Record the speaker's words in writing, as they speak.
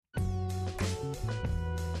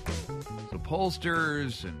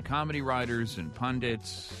pollsters and comedy writers and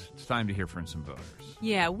pundits. It's time to hear from some voters.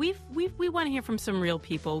 Yeah, we want to hear from some real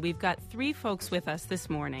people. We've got 3 folks with us this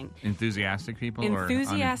morning. Enthusiastic people?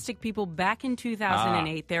 Enthusiastic people back in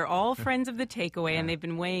 2008. They're all friends of the takeaway, and they've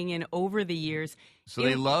been weighing in over the years. So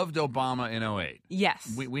they loved Obama in 08.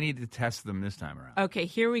 Yes. We need to test them this time around. Okay,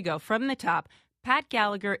 here we go. From the top, Pat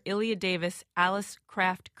Gallagher, Illya Davis, Alice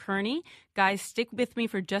Craft-Kerney. Guys, stick with me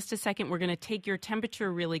for just a second. We're going to take your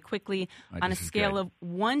temperature really quickly. On a scale of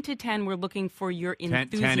 1 to 10, we're looking for your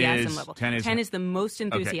enthusiasm level. 10 is the most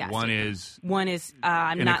enthusiastic. Okay, 1 is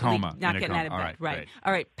I'm in not a coma. not getting out of bed. Right.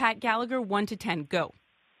 All right, Pat Gallagher, 1 to 10, go.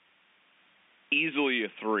 Easily a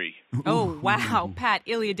 3. Oh, wow. Pat,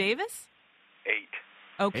 Illya Davis?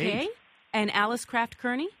 8. Okay. 8. And Alice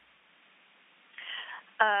Craft-Kerney?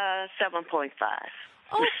 7.5.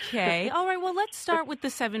 Okay. All right. Well, let's start with the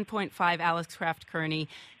 7.5, Alice Craft-Kerney.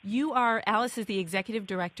 Alice is the executive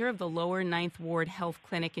director of the Lower Ninth Ward Health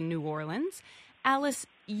Clinic in New Orleans. Alice,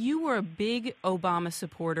 you were a big Obama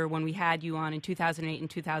supporter when we had you on in 2008 and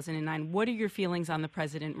 2009. What are your feelings on the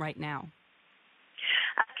president right now?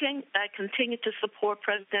 I continue to support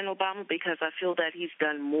President Obama because I feel that he's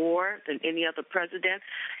done more than any other president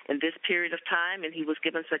in this period of time, and he was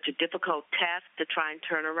given such a difficult task to try and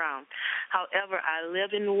turn around. However, I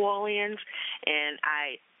live in New Orleans, and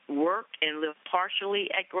I work and live partially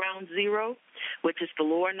at Ground Zero, which is the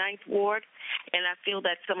Lower Ninth Ward, and I feel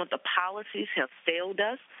that some of the policies have failed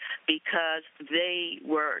us because they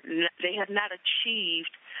have not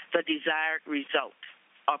achieved the desired result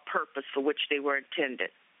or purpose for which they were intended.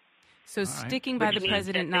 So sticking by the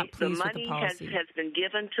president, not pleased with the policy. The money has been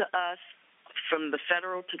given to us from the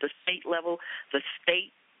federal to the state level. The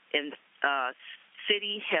state and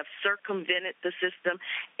city have circumvented the system,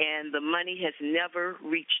 and the money has never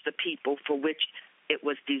reached the people for which it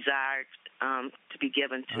was desired to be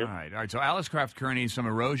given to. All right. So Alice Craft-Kerney, some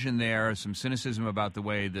erosion there, some cynicism about the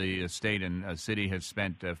way the state and city has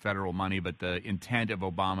spent federal money, but the intent of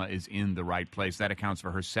Obama is in the right place. That accounts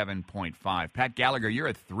for her 7.5. Pat Gallagher, you're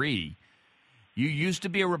at 3. You used to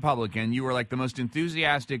be a Republican. You were like the most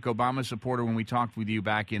enthusiastic Obama supporter when we talked with you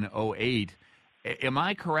back in 08. Am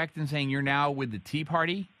I correct in saying you're now with the Tea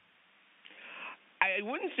Party? I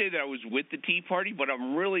wouldn't say that I was with the Tea Party, but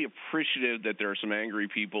I'm really appreciative that there are some angry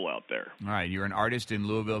people out there. All right. You're an artist in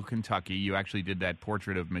Louisville, Kentucky. You actually did that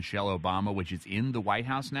portrait of Michelle Obama, which is in the White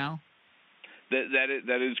House now?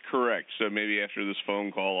 That is correct. So maybe after this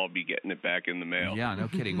phone call, I'll be getting it back in the mail. Yeah, no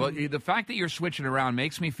kidding. Well, the fact that you're switching around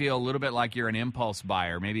makes me feel a little bit like you're an impulse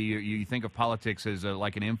buyer. Maybe you think of politics as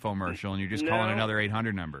like an infomercial, and you're just calling another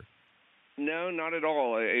 800 number. No, not at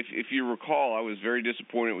all. If you recall, I was very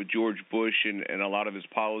disappointed with George Bush and a lot of his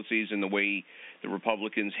policies and the way the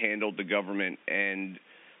Republicans handled the government, and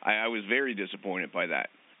I was very disappointed by that.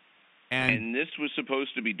 And this was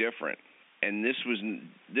supposed to be different. And this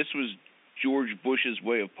was George Bush's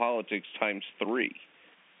way of politics times 3.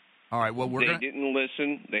 All right. Well, they didn't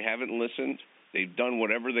listen. They haven't listened. They've done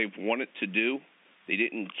whatever they've wanted to do. They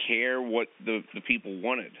didn't care what the people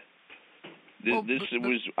wanted.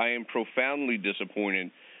 I am profoundly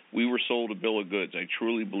disappointed. We were sold a bill of goods. I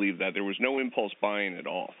truly believe that. There was no impulse buying at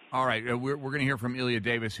all. All right. We're going to hear from Illya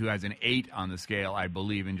Davis, who has an 8 on the scale, I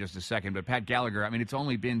believe, in just a second. But Pat Gallagher, I mean, it's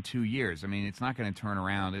only been 2 years. I mean, it's not going to turn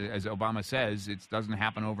around. As Obama says, it doesn't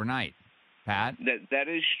happen overnight. Pat? That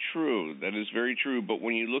is true. That is very true. But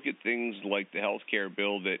when you look at things like the health care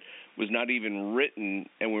bill that was not even written,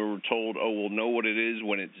 and we were told, we'll know what it is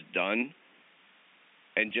when it's done,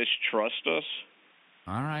 and just trust us.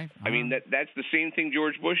 All right. I mean, that's the same thing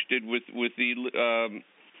George Bush did with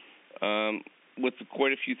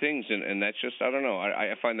quite a few things, and that's just, I don't know.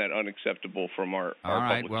 I find that unacceptable from our All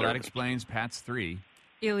right. public Well, servants. that explains Pat's 3.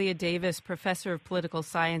 Illya Davis, professor of political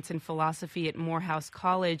science and philosophy at Morehouse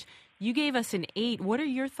College. You gave us an 8. What are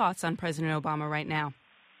your thoughts on President Obama right now?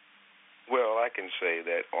 Well, I can say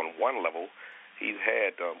that on one level, he's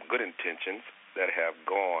had good intentions that have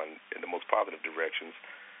gone in the most positive directions.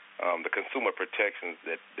 The consumer protections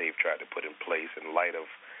that they've tried to put in place in light of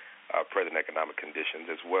present economic conditions,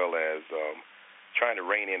 as well as trying to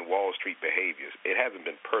rein in Wall Street behaviors. It hasn't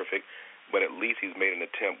been perfect, but at least he's made an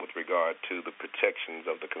attempt with regard to the protections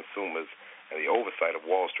of the consumers and the oversight of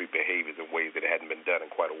Wall Street behaviors in ways that hadn't been done in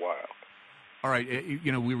quite a while. All right.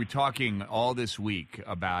 We were talking all this week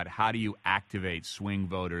about how do you activate swing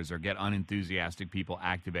voters or get unenthusiastic people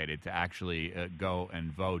activated to actually go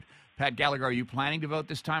and vote. Pat Gallagher, are you planning to vote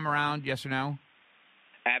this time around, yes or no?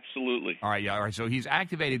 Absolutely. All right. Yeah. All right. So he's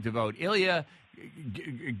activated to vote. Illya,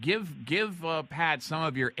 give Pat some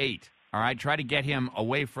of your 8 All right, try to get him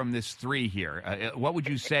away from this 3 here. What would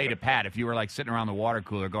you say to Pat if you were like sitting around the water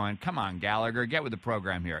cooler going, come on, Gallagher, get with the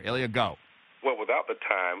program here. Illya, go. Well, without the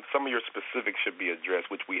time, some of your specifics should be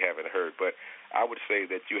addressed, which we haven't heard. But I would say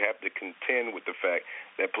that you have to contend with the fact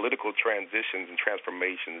that political transitions and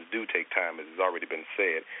transformations do take time, as has already been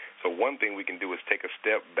said. So one thing we can do is take a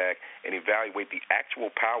step back and evaluate the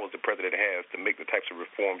actual powers the president has to make the types of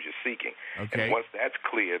reforms you're seeking. Okay. And once that's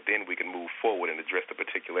clear, then we can move forward and address the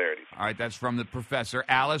particularities. All right, that's from the professor.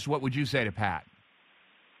 Alice, what would you say to Pat?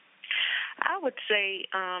 I would say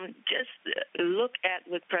just look at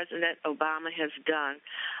what President Obama has done.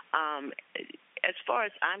 As far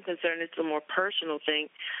as I'm concerned, it's a more personal thing.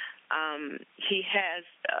 He has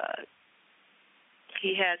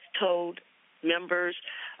told members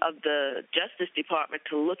of the Justice Department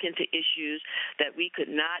to look into issues that we could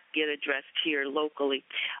not get addressed here locally.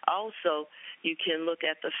 Also, you can look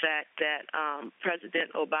at the fact that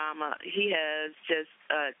President Obama, he has just,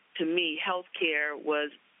 to me, health care was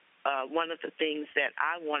one of the things that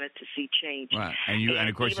I wanted to see change. Right. And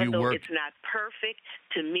of course, even you though work. It's not perfect.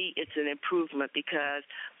 To me, it's an improvement because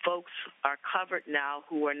folks are covered now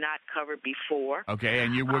who were not covered before. Okay,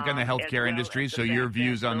 and you work in the healthcare industry, so your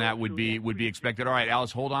views on that would be expected. All right,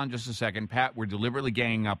 Alice, hold on just a second. Pat, we're deliberately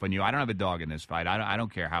ganging up on you. I don't have a dog in this fight. I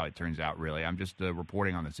don't care how it turns out, really. I'm just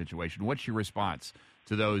reporting on the situation. What's your response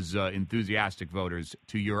to those enthusiastic voters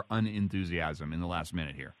to your unenthusiasm in the last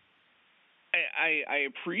minute here? I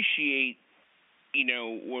appreciate,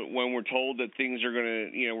 when we're told that things are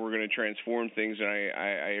going to, we're going to transform things, and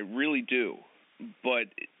I really do. But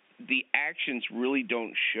the actions really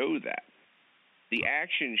don't show that. The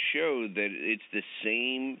actions show that it's the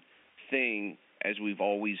same thing as we've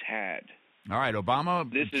always had. All right,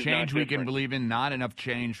 Obama, change we can different. believe in, not enough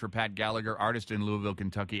change for Pat Gallagher, artist in Louisville,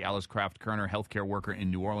 Kentucky, Alice Craft-Kerney, healthcare worker in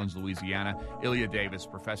New Orleans, Louisiana, Illya Davis,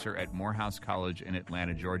 professor at Morehouse College in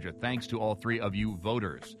Atlanta, Georgia. Thanks to all 3 of you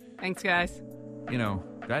voters. Thanks, guys.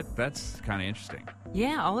 That's kind of interesting.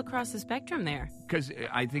 Yeah, all across the spectrum there. Because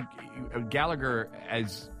I think Gallagher,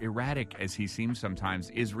 as erratic as he seems sometimes,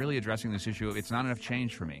 is really addressing this issue of it's not enough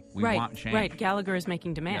change for me. We want change. Right, Gallagher is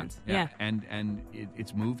making demands. Yeah. And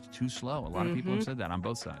it's moved too slow. A lot of people have said that on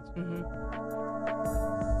both sides.